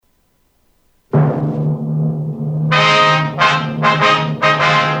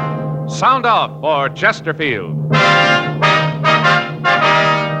Sound out for Chesterfield.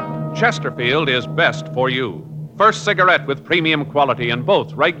 Chesterfield is best for you. First cigarette with premium quality in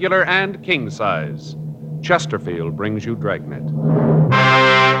both regular and king size. Chesterfield brings you Dragnet.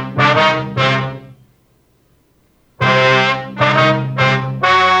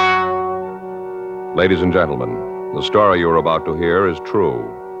 Ladies and gentlemen, the story you're about to hear is true.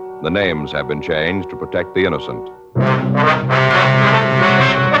 The names have been changed to protect the innocent.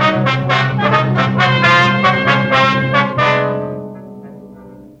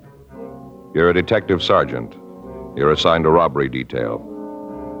 You're a detective sergeant. You're assigned a robbery detail.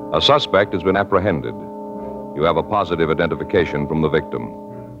 A suspect has been apprehended. You have a positive identification from the victim.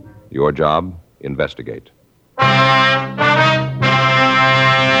 Your job, investigate.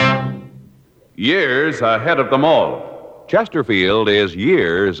 Years ahead of them all. Chesterfield is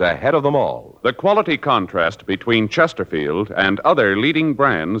years ahead of them all. The quality contrast between Chesterfield and other leading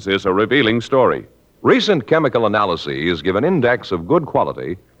brands is a revealing story. Recent chemical analyses give an index of good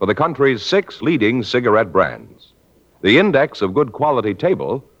quality for the country's 6 leading cigarette brands. The index of good quality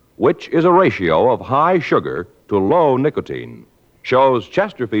table, which is a ratio of high sugar to low nicotine, shows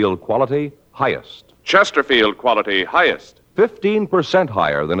Chesterfield quality highest. Chesterfield quality highest. 15%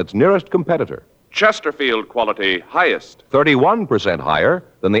 higher than its nearest competitor. Chesterfield quality highest. 31% higher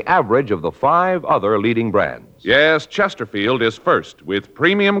than the average of the 5 other leading brands. Yes, Chesterfield is first with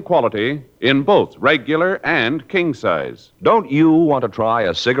premium quality in both regular and king size. Don't you want to try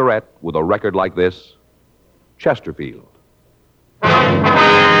a cigarette with a record like this? Chesterfield.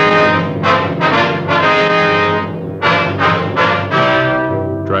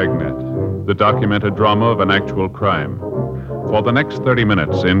 Dragnet, the documented drama of an actual crime. For the next 30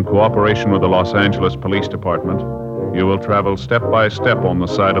 minutes, in cooperation with the Los Angeles Police Department, you will travel step by step on the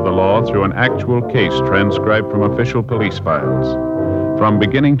side of the law through an actual case transcribed from official police files. From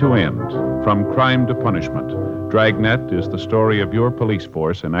beginning to end, from crime to punishment, Dragnet is the story of your police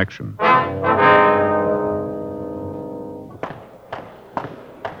force in action.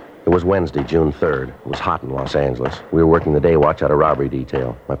 It was Wednesday, June 3rd. It was hot in Los Angeles. We were working the day watch out of robbery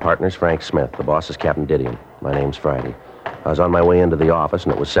detail. My partner's Frank Smith. The boss is Captain Didion. My name's Friday. I was on my way into the office,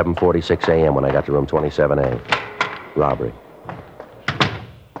 and it was 7:46 a.m. when I got to room 27A. Robbery.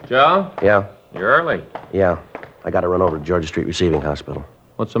 Joe? Yeah? You're early. Yeah. I got to run over to Georgia Street Receiving Hospital.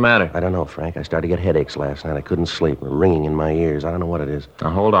 What's the matter? I don't know, Frank. I started to get headaches last night. I couldn't sleep. Ringing in my ears. I don't know what it is.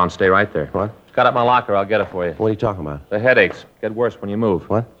 Now, hold on. Stay right there. What? Just got up my locker. I'll get it for you. What are you talking about? The headaches get worse when you move.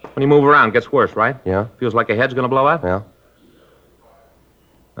 What? When you move around, it gets worse, right? Yeah? Feels like your head's going to blow out? Yeah?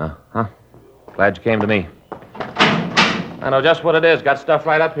 Uh-huh. Glad you came to me. I know just what it is. Got stuff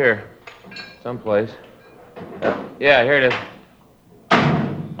right up here. Someplace. Yeah, here it is.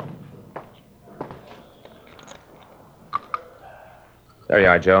 There you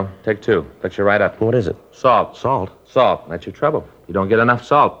are, Joe. Take 2. Fix you right up. What is it? Salt. Salt? Salt. That's your trouble. You don't get enough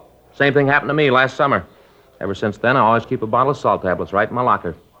salt. Same thing happened to me last summer. Ever since then, I always keep a bottle of salt tablets right in my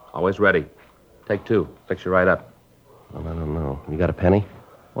locker. Always ready. Take 2. Fix you right up. Well, I don't know. You got a penny?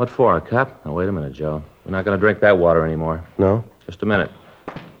 What for, a cup? Now, wait a minute, Joe. We're not going to drink that water anymore. No? Just a minute.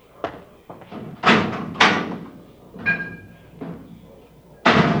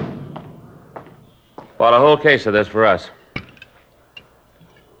 Bought a whole case of this for us.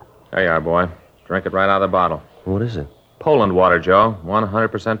 There you are, boy. Drink it right out of the bottle. What is it? Poland water, Joe.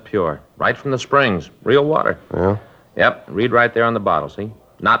 100% pure. Right from the springs. Real water. Yeah? Yep. Read right there on the bottle, see?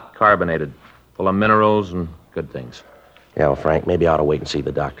 Not carbonated. Full of minerals and good things. Yeah, well, Frank, maybe I ought to wait and see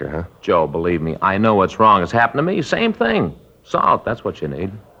the doctor, huh? Joe, believe me, I know what's wrong. It's happened to me. Same thing. Salt, that's what you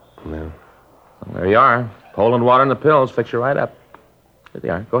need. Yeah. Well, there you are. Poland water and the pills fix you right up. There they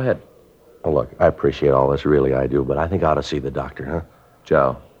are. Go ahead. Oh, look, I appreciate all this, really I do, but I think I ought to see the doctor, huh?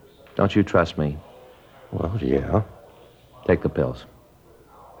 Joe, don't you trust me? Well, yeah. Take the pills.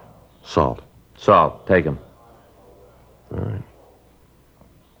 Salt. Salt, take them. All right.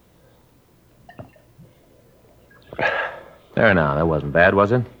 There now, that wasn't bad,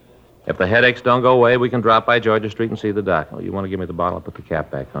 was it? If the headaches don't go away, we can drop by Georgia Street and see the doc. Oh, you want to give me the bottle? I'll put the cap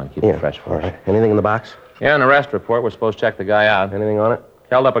back on. Keep it fresh for all us. right. Anything in the box? Yeah, in the arrest report, we're supposed to check the guy out. Anything on it?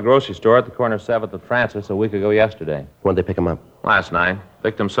 Held up a grocery store at the corner of 7th and Francis a week ago yesterday. When'd they pick him up? Last night.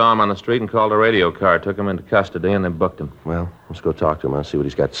 Victim saw him on the street and called a radio car, took him into custody, and then booked him. Well, let's go talk to him. I'll see what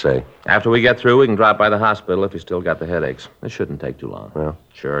he's got to say. After we get through, we can drop by the hospital if he's still got the headaches. This shouldn't take too long. Well?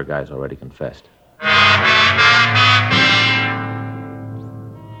 Sure, guy's already confessed.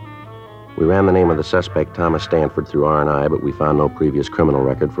 We ran the name of the suspect, Thomas Stanford, through R&I, but we found no previous criminal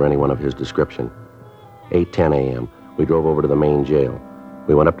record for anyone of his description. 8:10 a.m. We drove over to the main jail.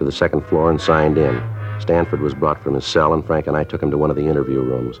 We went up to the second floor and signed in. Stanford was brought from his cell, and Frank and I took him to one of the interview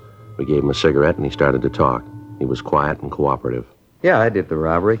rooms. We gave him a cigarette, and he started to talk. He was quiet and cooperative. Yeah, I did the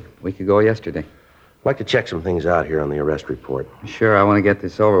robbery a week ago yesterday. I'd like to check some things out here on the arrest report. Sure, I want to get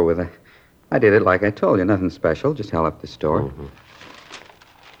this over with. I did it like I told you. Nothing special. Just held up the store. Mm-hmm.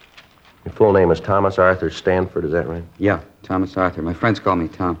 Your full name is Thomas Arthur Stanford, is that right? Yeah, Thomas Arthur. My friends call me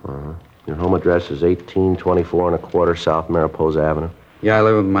Tom. Uh-huh. Your home address is 1824 1/4 South Mariposa Avenue. Yeah, I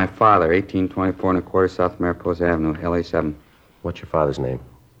live with my father, 1824 1/4 South Mariposa Avenue, LA 7. What's your father's name?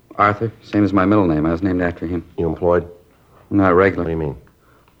 Arthur, same as my middle name. I was named after him. You employed? Not What regular. do you mean?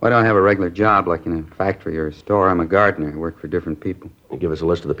 Well, I don't have a regular job like in a factory or a store. I'm a gardener. I work for different people. You give us a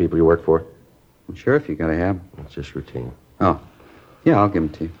list of the people you work for? Well, sure, if you got to have 'em. It's just routine. Oh, yeah, I'll give them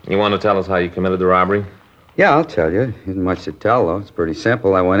to you. You want to tell us how you committed the robbery? Yeah, I'll tell you. Isn't much to tell, though. It's pretty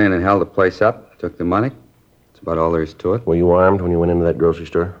simple. I went in and held the place up, took the money. That's about all there is to it. Were you armed when you went into that grocery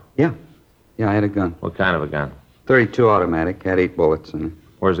store? Yeah, I had a gun. What kind of a gun? .32 automatic. Had 8 bullets in it.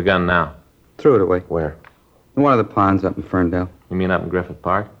 Where's the gun now? Threw it away. Where? In one of the ponds up in Ferndale. You mean up in Griffith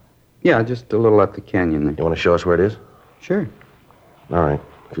Park? Yeah, just a little up the canyon there. You want to show us where it is? Sure. All right.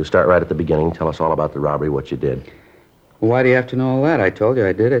 If you start right at the beginning, tell us all about the robbery, what you did. Well, why do you have to know all that? I told you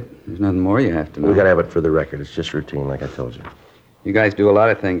I did it. There's nothing more you have to know. We got to have it for the record. It's just routine, like I told you. You guys do a lot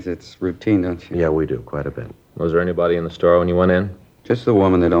of things. It's routine, don't you? Yeah, we do, quite a bit. Was there anybody in the store when you went in? Just the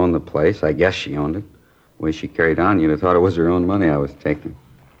woman that owned the place. I guess she owned it. The way she carried on, you'd have thought it was her own money I was taking.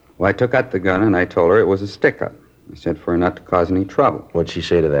 Well, I took out the gun and I told her it was a stick-up. I said for her not to cause any trouble. What'd she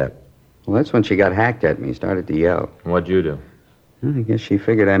say to that? Well, that's when she got hacked at me, started to yell. What'd you do? Well, I guess she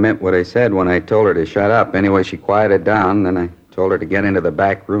figured I meant what I said when I told her to shut up. Anyway, she quieted down, then I told her to get into the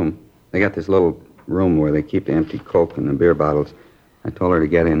back room. They got this little room where they keep the empty Coke and the beer bottles. I told her to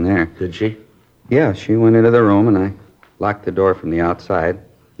get in there. Did she? Yeah, she went into the room, and I locked the door from the outside.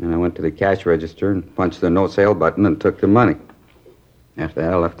 And I went to the cash register and punched the no-sale button and took the money. After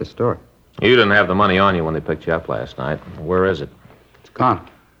that, I left the store. You didn't have the money on you when they picked you up last night. Where is it? It's gone.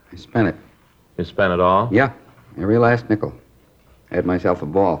 I spent it. You spent it all? Yeah, every last nickel. I had myself a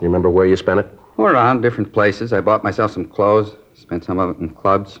ball. You remember where you spent it? All around, different places. I bought myself some clothes, spent some of it in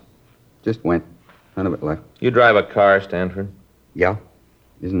clubs. Just went. None of it left. You drive a car, Stanford? Yeah.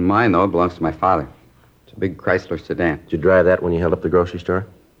 Isn't mine, though. It belongs to my father. It's a big Chrysler sedan. Did you drive that when you held up the grocery store?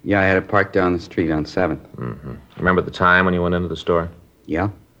 Yeah, I had it parked down the street on 7th. Mm-hmm. Remember the time when you went into the store? Yeah.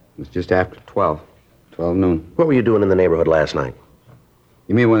 It was just after 12. 12 noon. What were you doing in the neighborhood last night?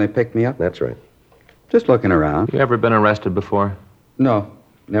 You mean when they picked me up? That's right. Just looking around. You ever been arrested before? No.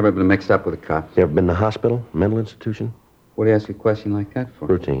 Never been mixed up with the cops. You ever been to the hospital, mental institution? What do you ask a question like that for?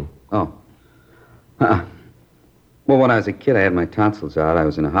 Routine. Oh. Well, when I was a kid, I had my tonsils out. I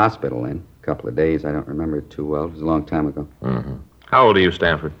was in a hospital then. A couple of days. I don't remember it too well. It was a long time ago. Mm-hmm. How old are you,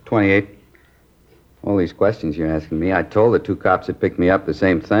 Stanford? 28. All these questions you're asking me. I told the 2 cops that picked me up the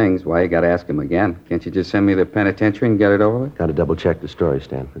same things. Why you got to ask them again? Can't you just send me to the penitentiary and get it over with? Got to double-check the story,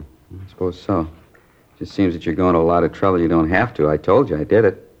 Stanford. I suppose so. Just seems that you're going to a lot of trouble you don't have to. I told you I did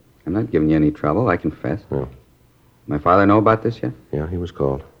it. I'm not giving you any trouble. I confess. Yeah. My father know about this yet? Yeah, he was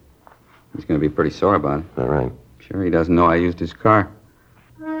called. He's going to be pretty sore about it. All right. Sure, he doesn't know I used his car.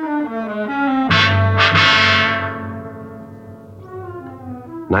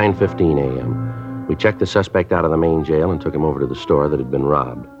 9:15 a.m. We checked the suspect out of the main jail and took him over to the store that had been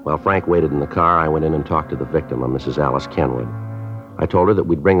robbed. While Frank waited in the car, I went in and talked to the victim, a Mrs. Alice Kenwood. I told her that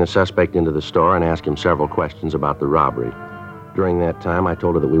we'd bring the suspect into the store and ask him several questions about the robbery. During that time, I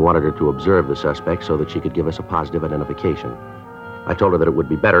told her that we wanted her to observe the suspect so that she could give us a positive identification. I told her that it would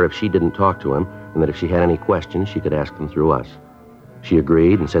be better if she didn't talk to him and that if she had any questions, she could ask them through us. She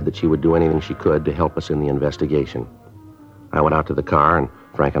agreed and said that she would do anything she could to help us in the investigation. I went out to the car, and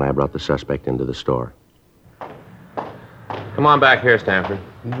Frank and I brought the suspect into the store. Come on back here, Stanford.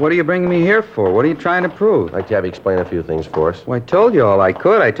 What are you bringing me here for? What are you trying to prove? I'd like to have you explain a few things for us. Well, I told you all I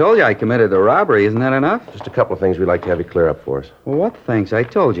could. I told you I committed the robbery. Isn't that enough? Just a couple of things we'd like to have you clear up for us. Well, what things? I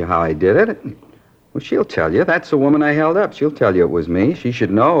told you how I did it. Well, she'll tell you. That's the woman I held up. She'll tell you it was me. She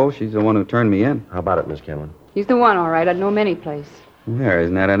should know. She's the one who turned me in. How about it, Miss Kenwood? He's the one, all right. I'd know him any place. There,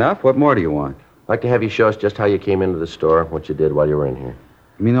 isn't that enough? What more do you want? I'd like to have you show us just how you came into the store, what you did while you were in here.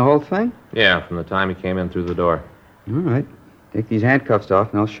 You mean the whole thing? Yeah, from the time he came in through the door. All right. Take these handcuffs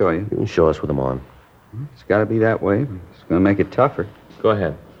off, and I'll show you. You can show us with them on. It's got to be that way. It's going to make it tougher. Go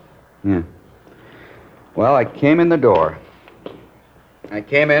ahead. Yeah. Well, I came in the door. I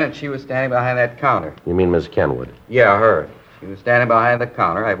came in, and she was standing behind that counter. You mean Miss Kenwood? Yeah, her. She was standing behind the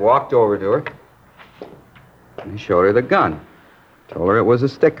counter. I walked over to her, and I showed her the gun. Told her it was a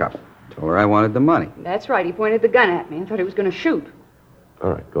stick-up. Told her I wanted the money. That's right. He pointed the gun at me. I thought he was going to shoot.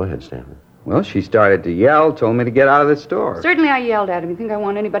 All right, go ahead, Stanford. Well, she started to yell, told me to get out of the store. Certainly I yelled at him. You think I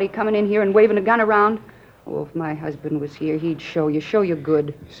want anybody coming in here and waving a gun around? Oh, if my husband was here, he'd show you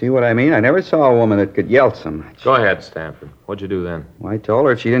good. See what I mean? I never saw a woman that could yell so much. Go ahead, Stanford. What'd you do then? Well, I told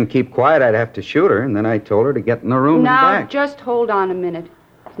her if she didn't keep quiet, I'd have to shoot her, and then I told her to get in the room Now, and back. just hold on a minute.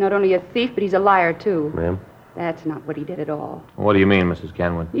 He's not only a thief, but he's a liar, too. Ma'am? That's not what he did at all. What do you mean, Mrs.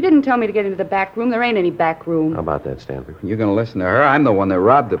 Kenwood? You didn't tell me to get into the back room. There ain't any back room. How about that, Stanford? You're going to listen to her? I'm the one that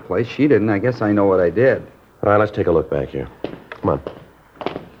robbed the place. She didn't. I guess I know what I did. All right, let's take a look back here. Come on.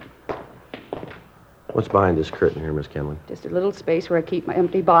 What's behind this curtain here, Miss Kenwood? Just a little space where I keep my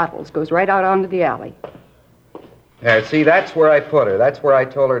empty bottles. Goes right out onto the alley. Yeah, see, that's where I put her. That's where I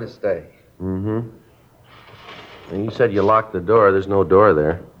told her to stay. Mm-hmm. And you said you locked the door. There's no door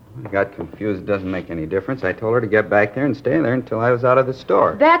there. I got confused. It doesn't make any difference. I told her to get back there and stay there until I was out of the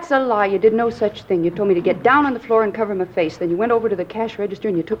store. That's a lie. You did no such thing. You told me to get down on the floor and cover my face. Then you went over to the cash register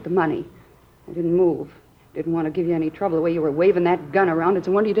and you took the money. I didn't move. Didn't want to give you any trouble the way you were waving that gun around. It's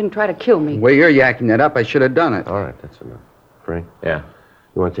a wonder you didn't try to kill me. The way you're yakking that up, I should have done it. All right, that's enough. Frank, Yeah.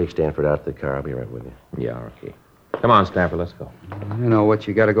 you want to take Stanford out to the car? I'll be right with you. Yeah, okay. Come on, Stanford, let's go. You know what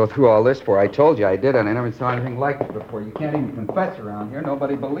you got to go through all this for. I told you I did it. I never saw anything like it before. You can't even confess around here.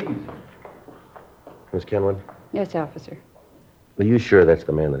 Nobody believes you. Miss Kenwood, Yes, officer. are you sure that's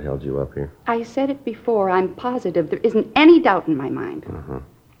the man that held you up here? I said it before. I'm positive. There isn't any doubt in my mind.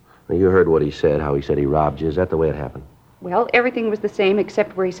 Now, you heard what he said, how he said he robbed you. Is that the way it happened? Well, everything was the same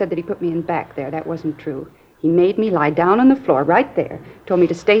except where he said that he put me in back there. That wasn't true. He made me lie down on the floor right there. Told me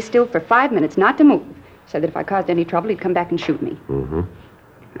to stay still for 5 minutes, not to move. Said that if I caused any trouble, he'd come back and shoot me. Mm-hmm.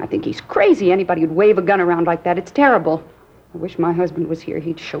 I think he's crazy. Anybody who'd wave a gun around like that, it's terrible. I wish my husband was here.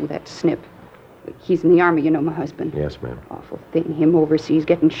 He'd show that snip. He's in the army, you know, my husband. Yes, ma'am. Awful thing. Him overseas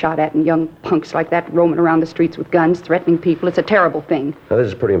getting shot at and young punks like that roaming around the streets with guns, threatening people. It's a terrible thing. Now, this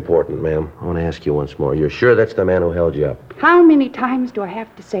is pretty important, ma'am. I want to ask you once more. You're sure that's the man who held you up? How many times do I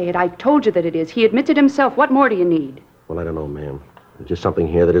have to say it? I told you that it is. He admits it himself. What more do you need? Well, I don't know, ma'am. There's just something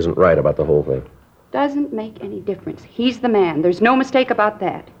here that isn't right about the whole thing. Doesn't make any difference. He's the man. There's no mistake about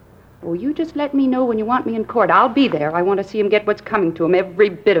that. Oh, you just let me know when you want me in court. I'll be there. I want to see him get what's coming to him, every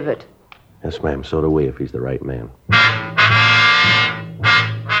bit of it. Yes, ma'am. So do we, if he's the right man.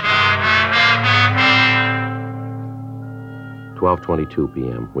 12:22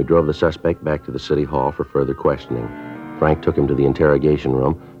 p.m. We drove the suspect back to the city hall for further questioning. Frank took him to the interrogation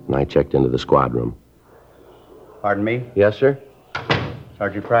room, and I checked into the squad room. Pardon me? Yes, sir?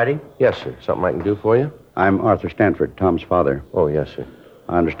 Sergeant Friday? Yes, sir. Something I can do for you? I'm Arthur Stanford, Tom's father. Oh, yes, sir.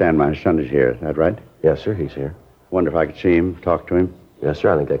 I understand my son is here. Is that right? Yes, sir. He's here. Wonder if I could see him, talk to him. Yes,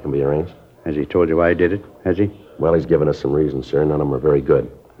 sir. I think that can be arranged. Has he told you why he did it? Has he? Well, he's given us some reasons, sir. None of them are very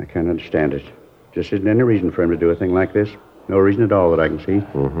good. I can't understand it. Just isn't any reason for him to do a thing like this. No reason at all that I can see.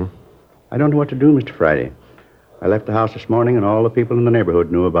 Mm-hmm. I don't know what to do, Mr. Friday. I left the house this morning, and all the people in the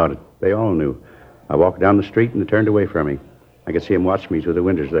neighborhood knew about it. They all knew. I walked down the street, and they turned away from me. I could see them watch me through the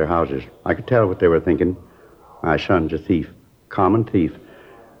windows of their houses. I could tell what they were thinking. My son's a thief. Common thief.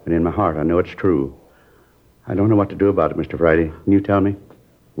 And in my heart, I know it's true. I don't know what to do about it, Mr. Friday. Can you tell me?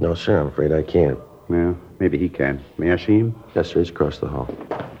 No, sir. I'm afraid I can't. Well, maybe he can. May I see him? Yes, sir. He's across the hall.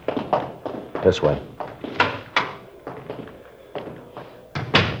 This way.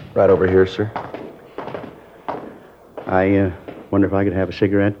 Right over here, sir. I wonder if I could have a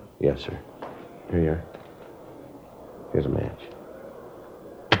cigarette? Yes, sir. Here you are. Here's a match.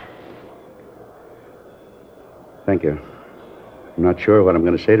 Thank you. I'm not sure what I'm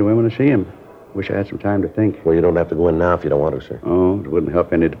going to say to him when I see him. Wish I had some time to think. Well, you don't have to go in now if you don't want to, sir. Oh, it wouldn't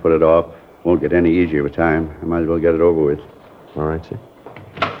help any to put it off. Won't get any easier with time. I might as well get it over with. All right, sir.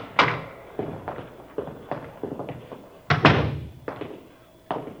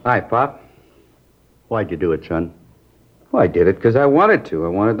 Hi, Pop. Why'd you do it, son? Well, I did it because I wanted to. I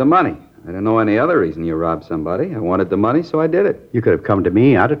wanted the money. I didn't know any other reason you robbed somebody. I wanted the money, so I did it. You could have come to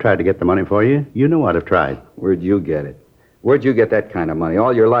me. I'd have tried to get the money for you. You know I'd have tried. Where'd you get it? Where'd you get that kind of money?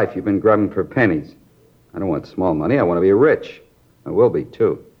 All your life you've been grubbing for pennies. I don't want small money. I want to be rich. I will be,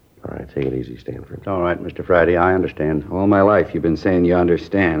 too. All right, take it easy, Stanford. It's all right, Mr. Friday. I understand. All my life you've been saying you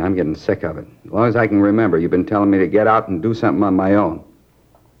understand. I'm getting sick of it. As long as I can remember, you've been telling me to get out and do something on my own.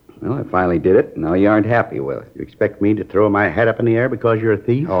 Well, I finally did it. Now you aren't happy with it. You expect me to throw my head up in the air because you're a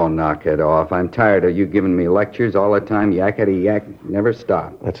thief? Oh, knock it off. I'm tired of you giving me lectures all the time. Yakety yak. Never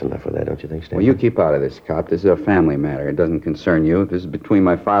stop. That's enough of that, don't you think, Stanford? Well, you keep out of this, cop. This is a family matter. It doesn't concern you. This is between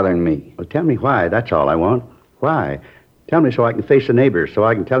my father and me. Well, tell me why. That's all I want. Why? Tell me so I can face the neighbors, so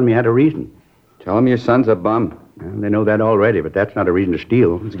I can tell them you had a reason. Tell him your son's a bum. And they know that already, but that's not a reason to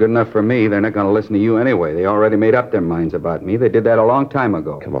steal. It's good enough for me. They're not going to listen to you anyway. They already made up their minds about me. They did that a long time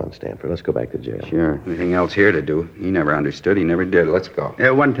ago. Come on, Stanford. Let's go back to jail. Sure. Anything else here to do? He never understood. He never did. Let's go. Yeah,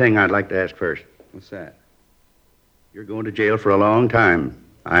 one thing I'd like to ask first. What's that? You're going to jail for a long time.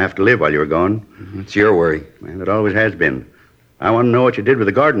 I have to live while you're gone. It's your worry. And it always has been. I want to know what you did with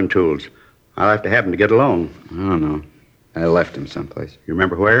the gardening tools. I'll have to have them to get along. I don't know. I left him someplace. You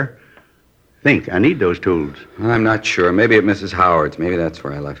remember where? Think. I need those tools. I'm not sure. Maybe at Mrs. Howard's. Maybe that's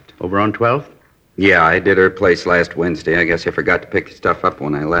where I left. Over on 12th? Yeah, I did her place last Wednesday. I guess I forgot to pick the stuff up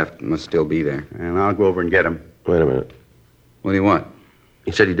when I left. It must still be there. And I'll go over and get them. Wait a minute. What do you want?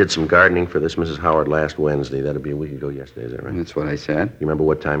 You said you did some gardening for this Mrs. Howard last Wednesday. That'd be a week ago yesterday, is that right? That's what I said. You remember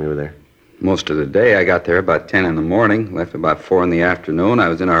what time you were there? Most of the day. I got there about 10 in the morning, left about 4 in the afternoon. I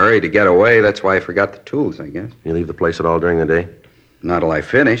was in a hurry to get away. That's why I forgot the tools, I guess. You leave the place at all during the day? Not till I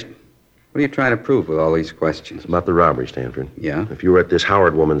finished. What are you trying to prove with all these questions? It's about the robbery, Stanford. Yeah? If you were at this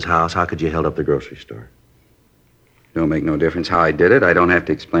Howard woman's house, how could you held up the grocery store? Don't make no difference how I did it. I don't have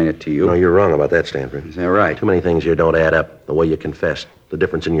to explain it to you. No, you're wrong about that, Stanford. Is that right? Too many things here don't add up. The way you confessed, the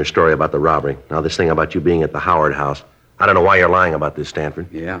difference in your story about the robbery. Now, this thing about you being at the Howard house. I don't know why you're lying about this, Stanford.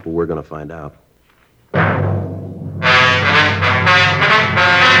 Yeah? But we're going to find out.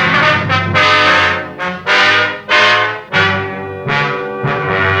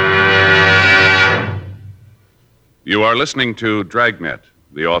 You are listening to Dragnet,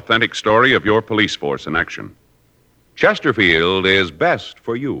 the authentic story of your police force in action. Chesterfield is best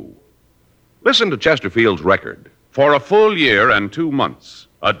for you. Listen to Chesterfield's record. For a full year and 2 months,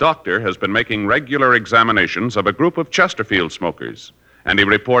 a doctor has been making regular examinations of a group of Chesterfield smokers, and he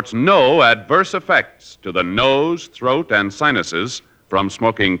reports no adverse effects to the nose, throat, and sinuses from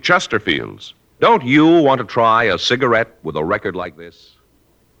smoking Chesterfields. Don't you want to try a cigarette with a record like this?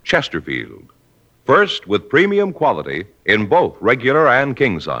 Chesterfield. First with premium quality in both regular and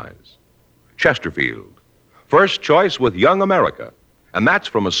king size. Chesterfield. First choice with Young America. And that's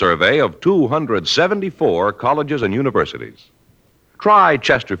from a survey of 274 colleges and universities. Try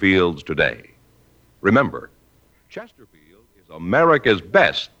Chesterfields today. Remember, Chesterfield is America's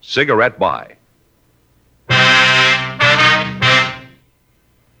best cigarette buy.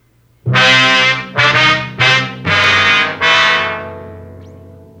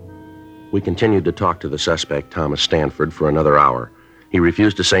 We continued to talk to the suspect, Thomas Stanford, for another hour. He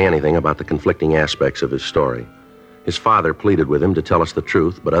refused to say anything about the conflicting aspects of his story. His father pleaded with him to tell us the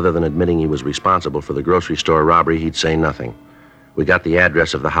truth, but other than admitting he was responsible for the grocery store robbery, he'd say nothing. We got the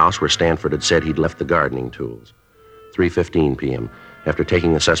address of the house where Stanford had said he'd left the gardening tools. 3:15 p.m. After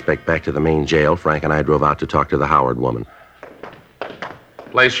taking the suspect back to the main jail, Frank and I drove out to talk to the Howard woman.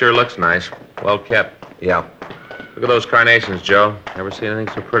 Place sure looks nice. Well kept. Yeah. Look at those carnations, Joe. Ever see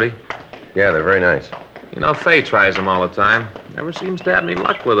anything so pretty? Yeah, they're very nice. You know, Faye tries them all the time. Never seems to have any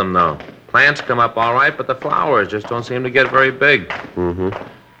luck with them, though. Plants come up all right, but the flowers just don't seem to get very big. Mm-hmm.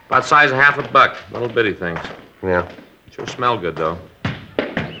 About size of $50. Little bitty things. Yeah. Sure smell good, though.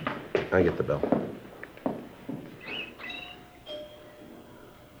 I get the bill.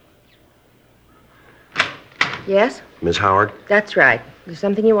 Yes? Miss Howard? That's right. Is there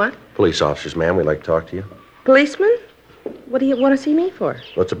something you want? Police officers, ma'am. We'd like to talk to you. Policeman? What do you want to see me for?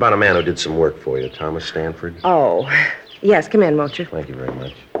 Well, it's about a man who did some work for you, Thomas Stanford. Oh. Yes, come in, won't you? Thank you very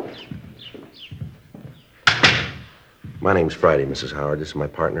much. My name's Friday, Mrs. Howard. This is my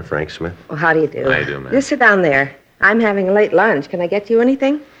partner, Frank Smith. Well, how do you do? How you do, ma'am? Just sit down there. I'm having a late lunch. Can I get you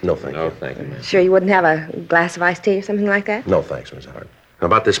anything? No, thank No, you. thank you, ma'am. Sure you wouldn't have a glass of iced tea or something like that? No, thanks, Miss Howard. How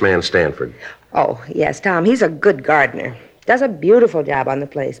about this man, Stanford? Oh, yes, Tom. He's a good gardener. Does a beautiful job on the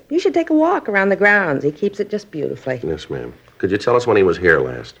place. You should take a walk around the grounds. He keeps it just beautifully. Yes, ma'am. Could you tell us when he was here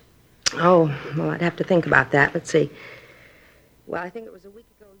last? Oh, well, I'd have to think about that. Let's see. Well, I think it was a week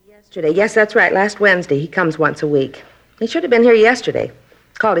ago yesterday. Yes, that's right, last Wednesday. He comes once a week. He should have been here yesterday.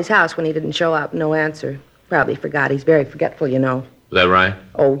 Called his house when he didn't show up. No answer. Probably forgot. He's very forgetful, you know. Is that right?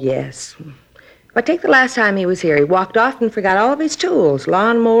 Oh, yes. But take the last time he was here. He walked off and forgot all of his tools.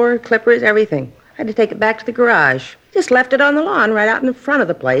 Lawnmower, clippers, everything. Had to take it back to the garage. Just left it on the lawn right out in the front of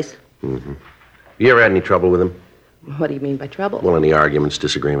the place. Mm-hmm. You ever had any trouble with him? What do you mean by trouble? Well, any arguments,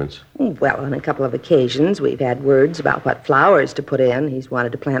 disagreements? Well, on a couple of occasions, we've had words about what flowers to put in. He's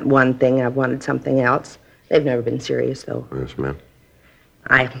wanted to plant one thing, I've wanted something else. They've never been serious, though. Yes, ma'am.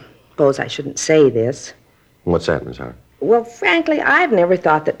 I suppose I shouldn't say this. What's that, Miss Howard? Well, frankly, I've never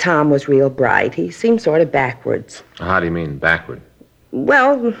thought that Tom was real bright. He seemed sort of backwards. How do you mean, backward?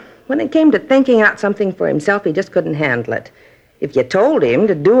 Well, when it came to thinking out something for himself, he just couldn't handle it. If you told him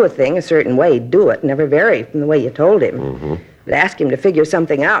to do a thing a certain way, he'd do it. Never vary from the way you told him. Mm-hmm. But ask him to figure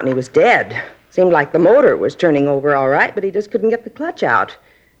something out, and he was dead. Seemed like the motor was turning over all right, but he just couldn't get the clutch out.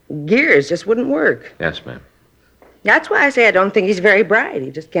 Gears just wouldn't work. Yes, ma'am. That's why I say I don't think he's very bright.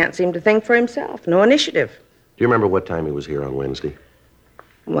 He just can't seem to think for himself. No initiative. Do you remember what time he was here on Wednesday?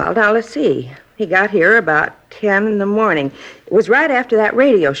 Well, now, let's see. He got here about 10 in the morning. It was right after that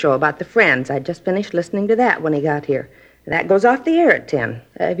radio show about the Friends. I'd just finished listening to that when he got here. That goes off the air at 10.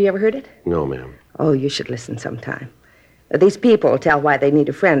 Have you ever heard it? No, ma'am. Oh, you should listen sometime. These people tell why they need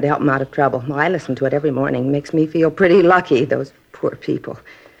a friend to help them out of trouble. Well, I listen to it every morning. It makes me feel pretty lucky, those poor people.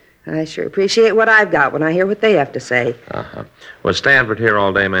 I sure appreciate what I've got when I hear what they have to say. Uh-huh. Was Stanford here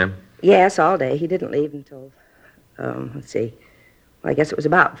all day, ma'am? Yes, all day. He didn't leave until, let's see. Well, I guess it was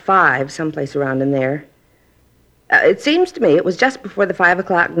about 5, someplace around in there. It seems to me it was just before the 5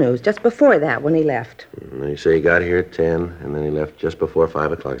 o'clock news, just before that when he left. You say he got here at 10, and then he left just before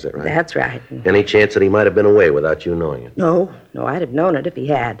 5 o'clock. Is that right? That's right. Any chance that he might have been away without you knowing it? No, I'd have known it if he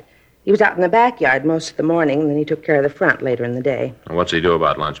had. He was out in the backyard most of the morning, and then he took care of the front later in the day. And what's he do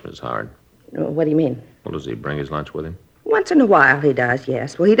about lunch, Miss Howard? What do you mean? Well, does he bring his lunch with him? Once in a while he does,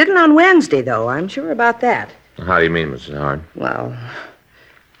 yes. Well, he didn't on Wednesday, though. I'm sure about that. How do you mean, Mrs. Howard? Well,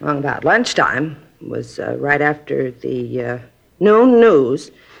 along about lunchtime, was right after the noon news,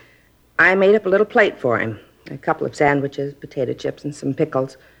 I made up a little plate for him. A couple of sandwiches, potato chips, and some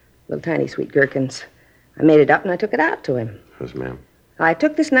pickles. Little tiny sweet gherkins. I made it up and I took it out to him. Yes, ma'am. I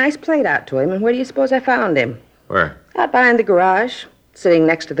took this nice plate out to him, and where do you suppose I found him? Where? Out behind the garage, sitting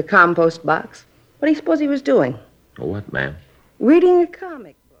next to the compost box. What do you suppose he was doing? What, ma'am? Reading a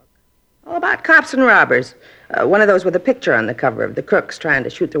comic book. All about cops and robbers. One of those with a picture on the cover of the crooks trying to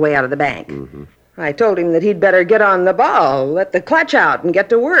shoot their way out of the bank. Mm-hmm. I told him that he'd better get on the ball, let the clutch out, and get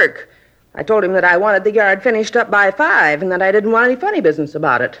to work. I told him that I wanted the yard finished up by 5, and that I didn't want any funny business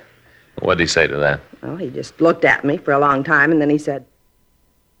about it. What did he say to that? Well, he just looked at me for a long time, and then he said,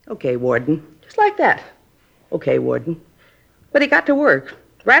 "Okay, Warden." Just like that. "Okay, Warden." But he got to work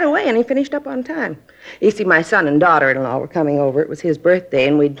right away, and he finished up on time. You see, my son and daughter-in-law were coming over. It was his birthday,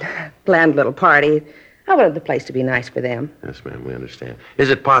 and we'd planned a little party. I wanted the place to be nice for them. Yes, ma'am, we understand. Is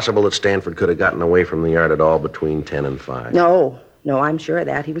it possible that Stanford could have gotten away from the yard at all between 10 and 5? No, I'm sure of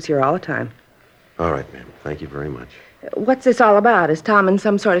that. He was here all the time. All right, ma'am. Thank you very much. What's this all about? Is Tom in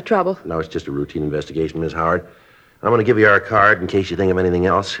some sort of trouble? No, it's just a routine investigation, Miss Howard. I'm going to give you our card in case you think of anything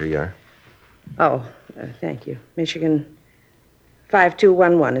else. Here you are. Oh, thank you. Michigan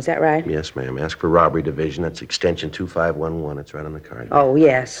 5211, is that right? Yes, ma'am. Ask for Robbery Division. That's extension 2511. It's right on the card. Oh,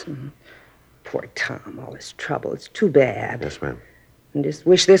 yes. Mm-hmm. Poor Tom, all this trouble. It's too bad. Yes, ma'am. I just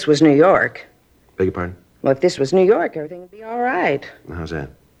wish this was New York. Beg your pardon? Well, if this was New York, everything would be all right. How's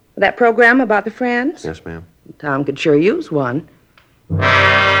that? That program about the Friends? Yes, ma'am. Tom could sure use one.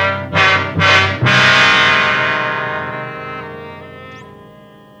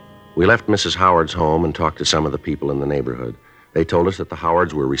 We left Mrs. Howard's home and talked to some of the people in the neighborhood. They told us that the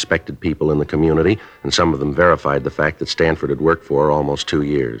Howards were respected people in the community, and some of them verified the fact that Stanford had worked for her almost 2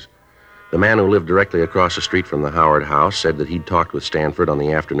 years. The man who lived directly across the street from the Howard house said that he'd talked with Stanford on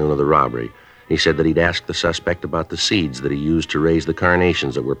the afternoon of the robbery. He said that he'd asked the suspect about the seeds that he used to raise the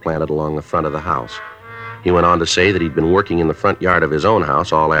carnations that were planted along the front of the house. He went on to say that he'd been working in the front yard of his own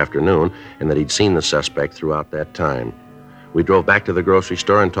house all afternoon and that he'd seen the suspect throughout that time. We drove back to the grocery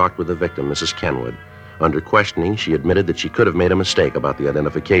store and talked with the victim, Mrs. Kenwood. Under questioning, she admitted that she could have made a mistake about the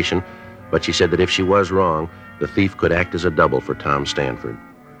identification, but she said that if she was wrong, the thief could act as a double for Tom Stanford.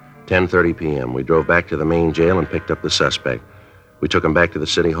 10:30 p.m., we drove back to the main jail and picked up the suspect. We took him back to the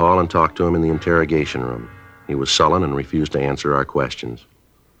city hall and talked to him in the interrogation room. He was sullen and refused to answer our questions.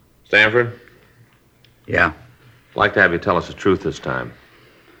 Stanford? Yeah? I'd like to have you tell us the truth this time.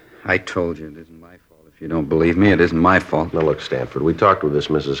 I told you it isn't my fault. If you don't believe me, it isn't my fault. Now, look, Stanford, we talked with this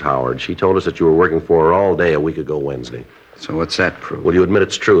Mrs. Howard. She told us that you were working for her all day a week ago Wednesday. So what's that prove? Well, you admit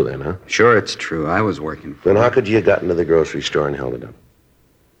it's true then, huh? Sure, it's true. I was working for Then her. how could you have gotten to the grocery store and held it up?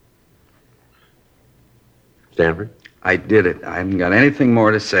 Stanford? I did it. I haven't got anything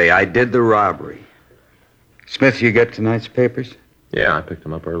more to say. I did the robbery. Smith, you get tonight's papers? Yeah, I picked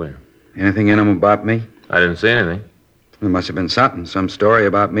them up earlier. Anything in them about me? I didn't see anything. There must have been something. Some story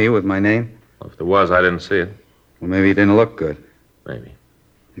about me with my name. Well, if there was, I didn't see it. Well, maybe it didn't look good. Maybe.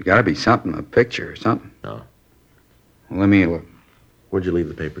 There's got to be something, a picture or something. No. Well, let me look. Where'd you leave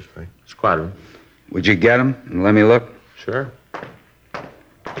the papers, Frank? Squad room. Would you get them and let me look? Sure.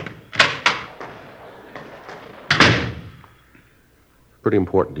 Pretty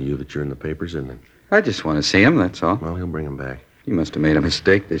important to you that you're in the papers, isn't it? I just want to see him, that's all. Well, he'll bring them back. You must have made a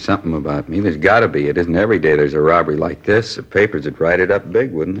mistake. There's something about me. There's got to be. It isn't every day there's a robbery like this. The papers would write it up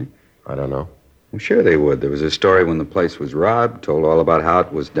big, wouldn't they? I don't know. Well, sure they would. There was a story when the place was robbed, told all about how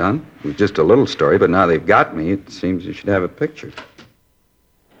it was done. It was just a little story, but now they've got me. It seems you should have a picture.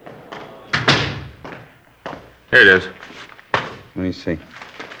 Here it is. Let me see.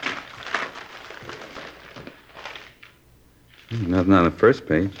 Nothing on the first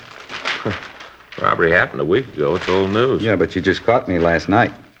page. Robbery happened a week ago. It's old news. Yeah, but you just caught me last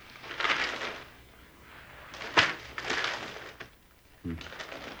night.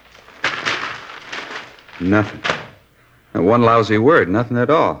 Nothing. Not one lousy word, nothing at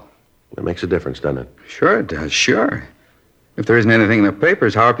all. That makes a difference, doesn't it? Sure it does, sure. If there isn't anything in the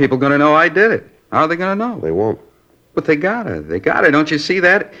papers, how are people going to know I did it? How are they going to know? They won't. But they gotta. Don't you see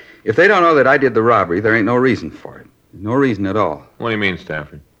that? If they don't know that I did the robbery, there ain't no reason for it. No reason at all. What do you mean,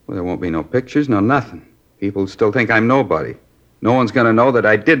 Stanford? Well, there won't be no pictures, no nothing. People still think I'm nobody. No one's going to know that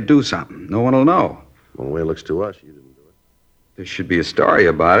I did do something. No one will know. Well, the way it looks to us, you didn't do it. There should be a story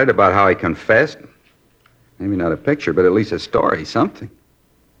about it, about how I confessed. Maybe not a picture, but at least a story, something.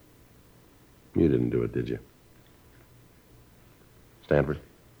 You didn't do it, did you? Stanford?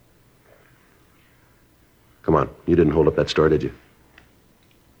 Come on. You didn't hold up that store, did you?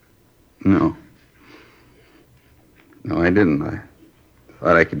 No. No, I didn't. I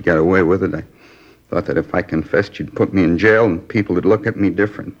thought I could get away with it. I thought that if I confessed, you'd put me in jail and people would look at me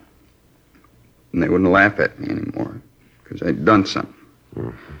different. And they wouldn't laugh at me anymore because I'd done something.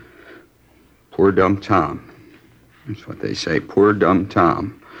 Mm-hmm. Poor dumb Tom. That's what they say, poor dumb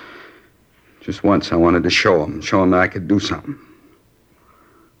Tom. Just once I wanted to show him that I could do something.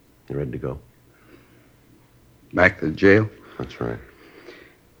 You ready to go? Back to the jail? That's right.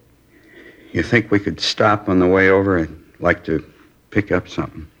 You think we could stop on the way over? I'd like to pick up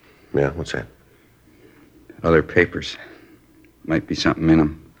something. Yeah, what's that? Other papers. Might be something in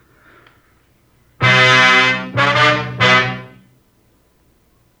them.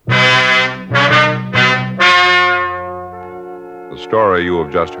 The story you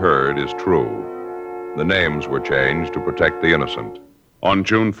have just heard is true. The names were changed to protect the innocent. On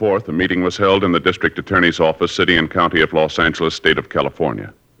June 4th, a meeting was held in the District Attorney's Office, City and County of Los Angeles, State of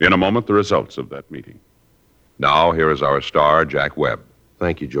California. In a moment, the results of that meeting. Now, here is our star, Jack Webb.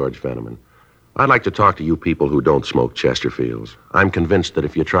 Thank you, George Fenneman. I'd like to talk to you people who don't smoke Chesterfields. I'm convinced that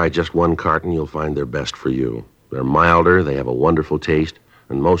if you try just one carton, you'll find they're best for you. They're milder, they have a wonderful taste,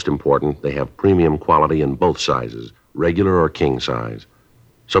 and most important, they have premium quality in both sizes, regular or king size.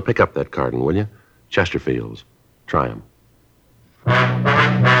 So pick up that carton, will you? Chesterfields. Try them.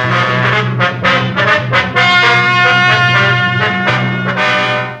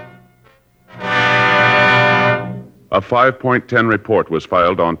 A 5.10 report was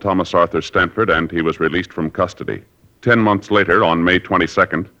filed on Thomas Arthur Stanford, and he was released from custody. 10 months later, on May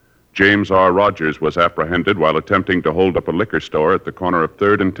 22nd, James R. Rogers was apprehended while attempting to hold up a liquor store at the corner of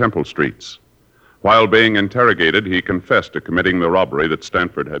 3rd and Temple Streets. While being interrogated, he confessed to committing the robbery that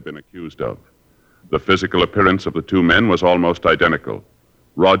Stanford had been accused of. The physical appearance of the two men was almost identical.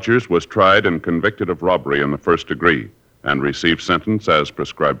 Rogers was tried and convicted of robbery in the first degree and received sentence as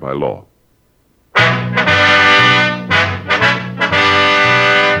prescribed by law.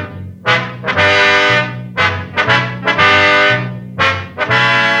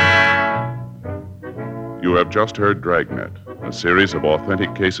 You have just heard Dragnet, a series of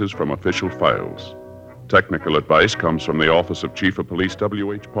authentic cases from official files. Technical advice comes from the Office of Chief of Police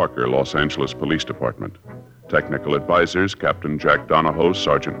W.H. Parker, Los Angeles Police Department. Technical advisors, Captain Jack Donahoe,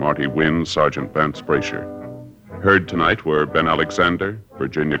 Sergeant Marty Wynn, Sergeant Vance Brasher. Heard tonight were Ben Alexander,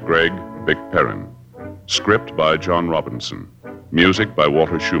 Virginia Gregg, Vic Perrin. Script by John Robinson. Music by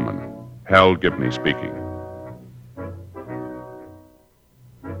Walter Schumann. Hal Gibney speaking.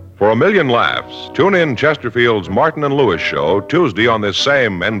 For a million laughs, tune in Chesterfield's Martin and Lewis show Tuesday on this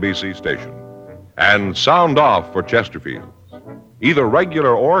same NBC station. And sound off for Chesterfields. Either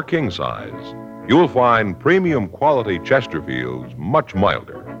regular or king size, you'll find premium quality Chesterfields much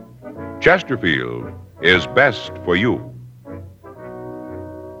milder. Chesterfield is best for you.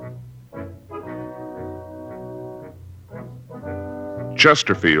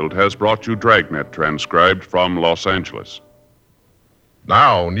 Chesterfield has brought you Dragnet, transcribed from Los Angeles.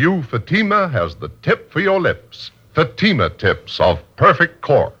 Now, new Fatima has the tip for your lips. Fatima tips of perfect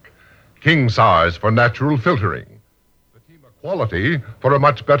cork. King size for natural filtering. Fatima quality for a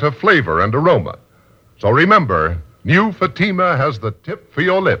much better flavor and aroma. So remember, new Fatima has the tip for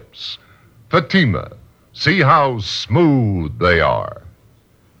your lips. Fatima. See how smooth they are.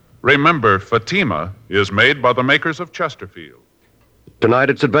 Remember, Fatima is made by the makers of Chesterfield. Tonight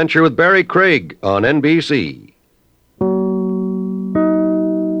it's Adventure with Barry Craig on NBC.